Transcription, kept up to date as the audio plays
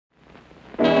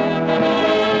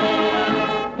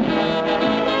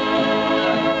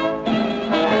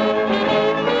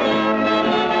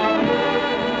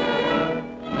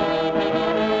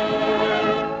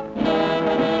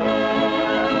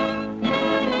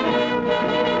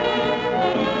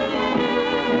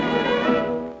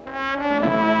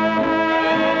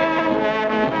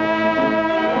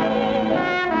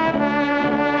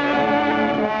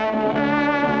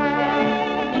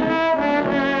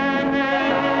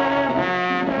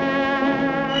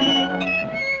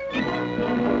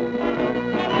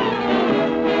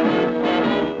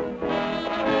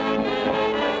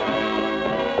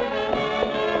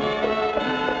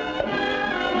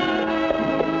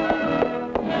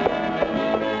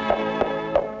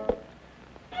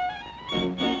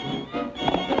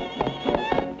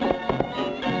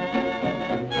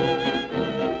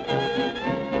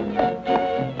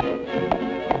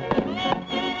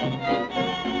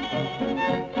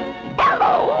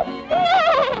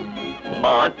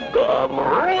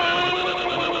Montgomery!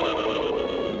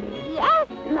 Yes,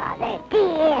 Mother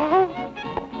dear.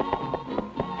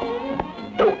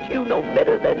 Don't you know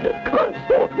better than to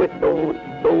consort with those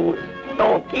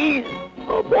donkeys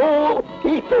of all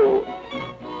people?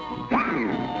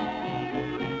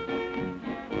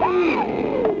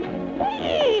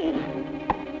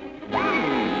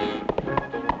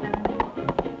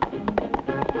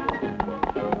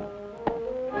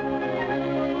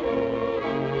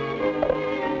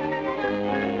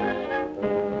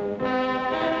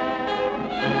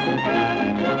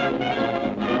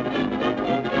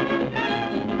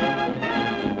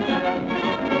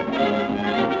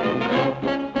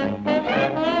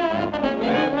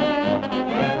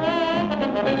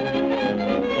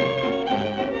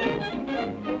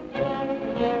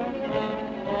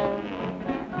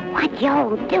 What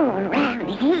y'all doing around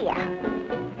here?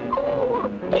 Oh,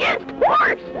 just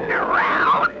horsing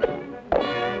around.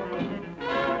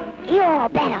 You all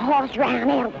better horse round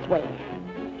elsewhere.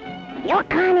 Your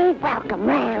kind ain't welcome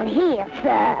round here,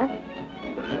 sir.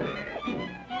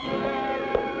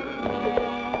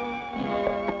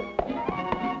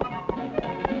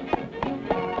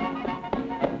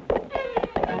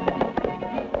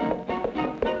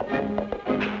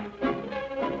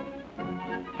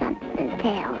 Something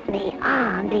tells me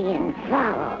I'm being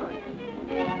followed.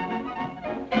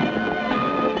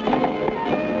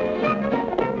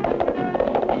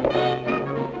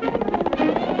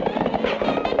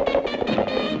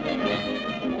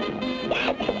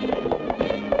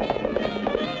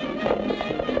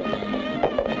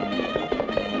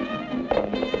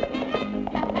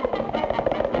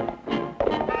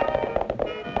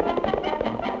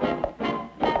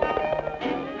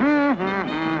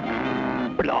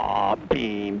 Blah,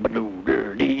 beam,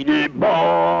 badoo, dee, dee,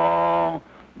 bong.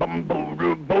 Bum, boo,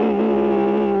 doo,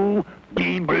 boo.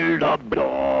 Dee, blah,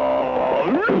 blah.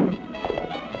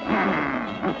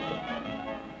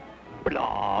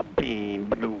 Blah, beam,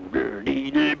 badoo,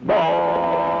 dee, dee,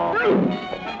 bong.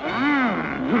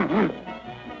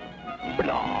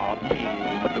 Blah,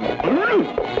 beam, badoo.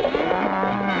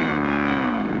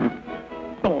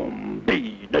 Boom,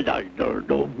 dee, da, da, da,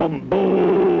 do, bum, boo.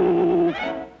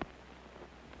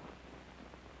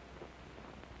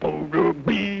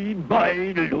 Bee by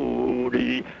the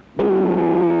lordy,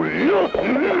 boo, look.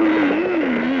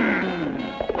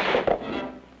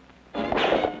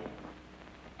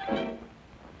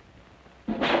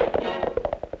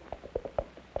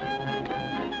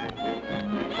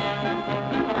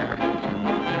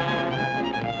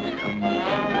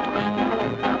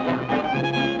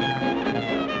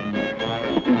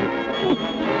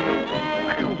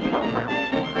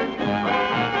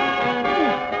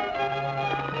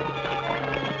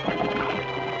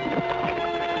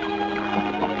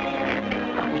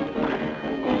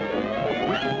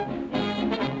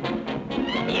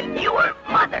 If your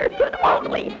mother could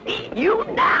only see you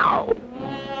now.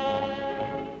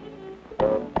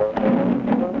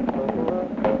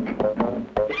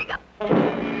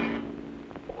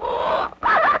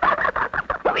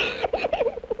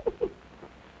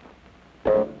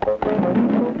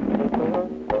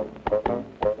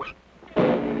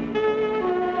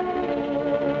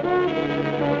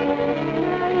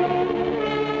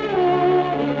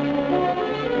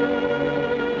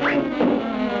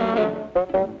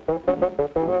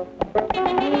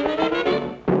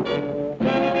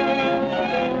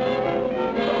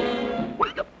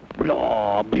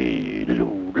 Blah, bee,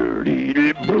 doo, dee,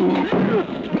 dee, boo.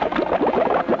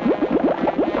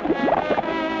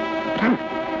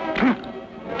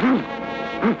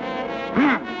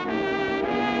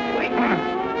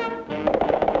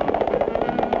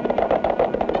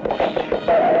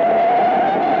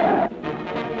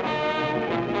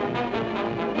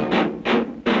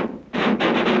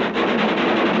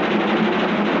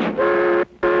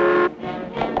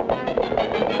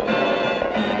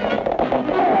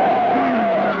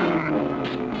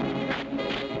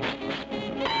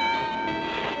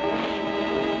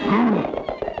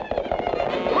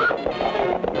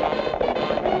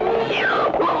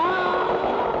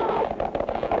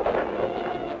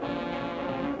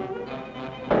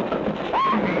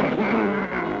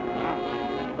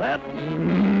 That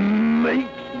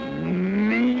makes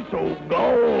me so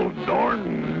gall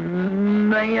darn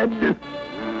mad.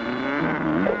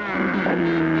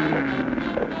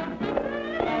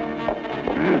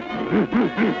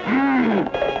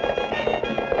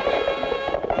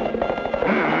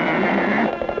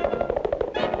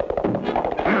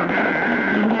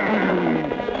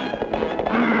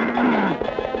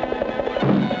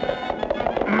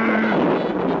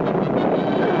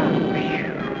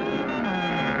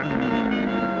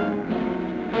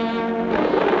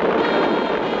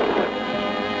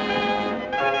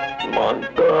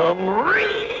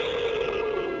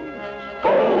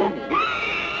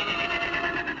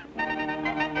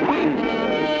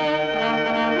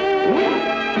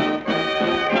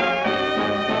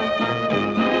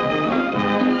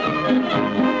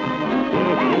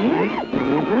 You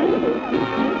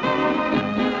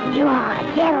are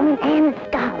a gentleman and a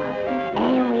scholar,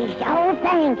 and we sure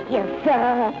thank you,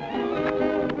 sir.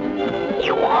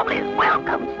 You always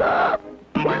welcome, sir.